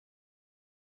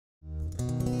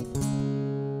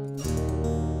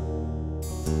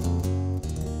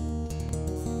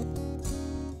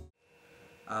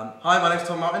Hi, my name's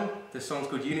Tom Martin. This song's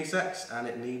called Unisex and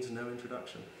it needs no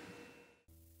introduction.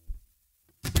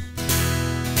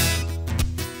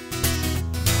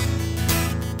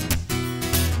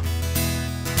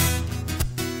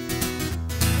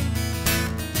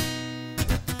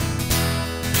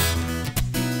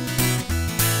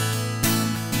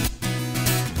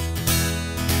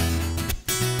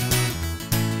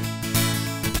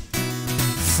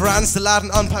 France, the lad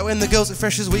and unpacked when the girls at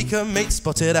Freshers Week mate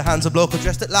spotted a handsome bloke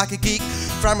dressed up like a geek.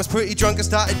 Fran was pretty drunk and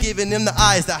started giving him the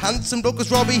eyes. That handsome bloke was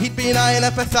Robbie, he'd been eyeing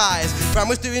up her thighs. Fran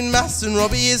was doing maths and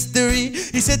Robbie history.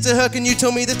 He said to her, can you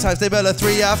tell me the times? They better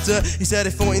 3 after. He said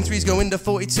if 14.3's going to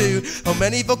 42, how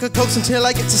many vodka cokes until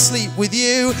I get to sleep with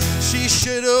you? She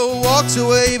should have walked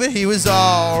away, but he was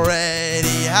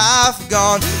already half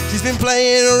gone. She's been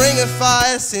playing Ring of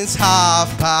Fire since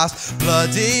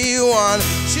 1:30.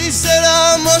 She said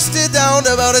I must have downed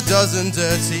about a dozen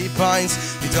dirty pints.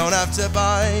 You don't have to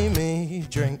buy me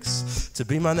drinks to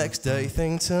be my next dirty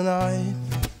thing tonight.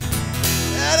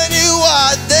 And I knew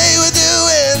what they were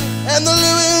doing, and the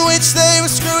loo in which they were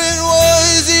screwing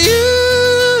was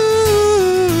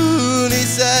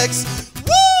unisex.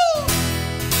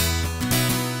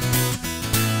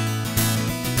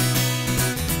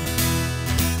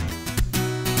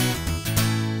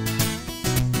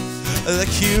 The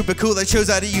cubicle they chose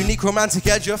had a unique romantic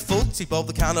edge. A faulty bulb,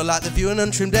 the candle light, the view an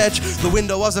untrimmed edge. The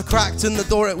window was a cracked and the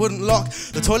door it wouldn't lock.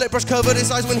 The toilet brush covered his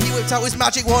eyes when he whipped out his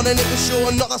magic wand, and it was sure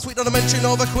and not that sweet, not to mention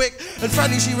over quick. And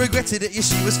Franny, she regretted it, yeah,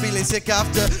 she was feeling sick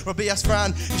after. Robbie asked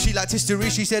Fran if she liked history.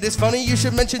 She said, it's funny you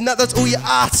should mention that, that's all you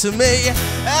are to me.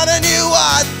 And I knew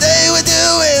what they were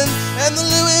doing, and the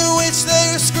loo in which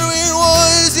they were screwing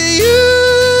was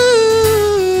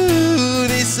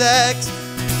unisex.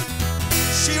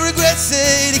 She regrets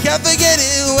it, he can't forget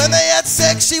it. When they had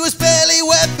sex, she was barely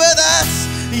wet, but that's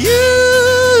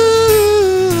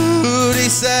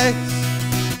unisex.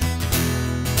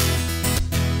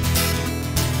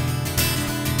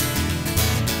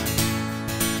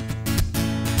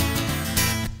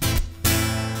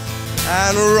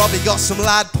 And Robbie got some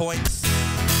lad points,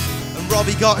 and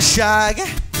Robbie got shag,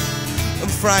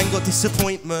 and Fran got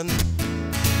disappointment,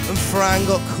 and Fran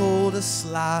got called a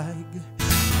slag.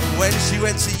 When she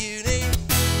went to uni,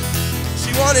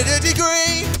 she wanted a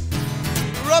degree.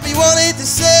 Robbie wanted to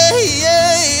say,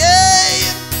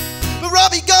 but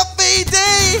Robbie got VD,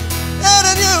 and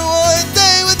I knew what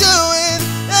they were doing,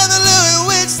 and the loo in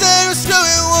which they were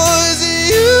screwing was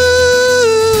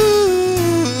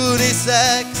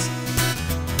unisex.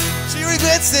 She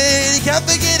regrets it, he can't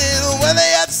forget it. When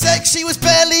they had sex, she was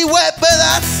barely wet, but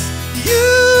that's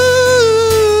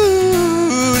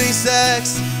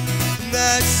unisex.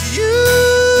 That's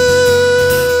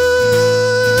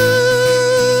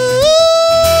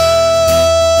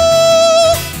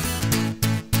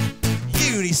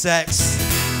unisex.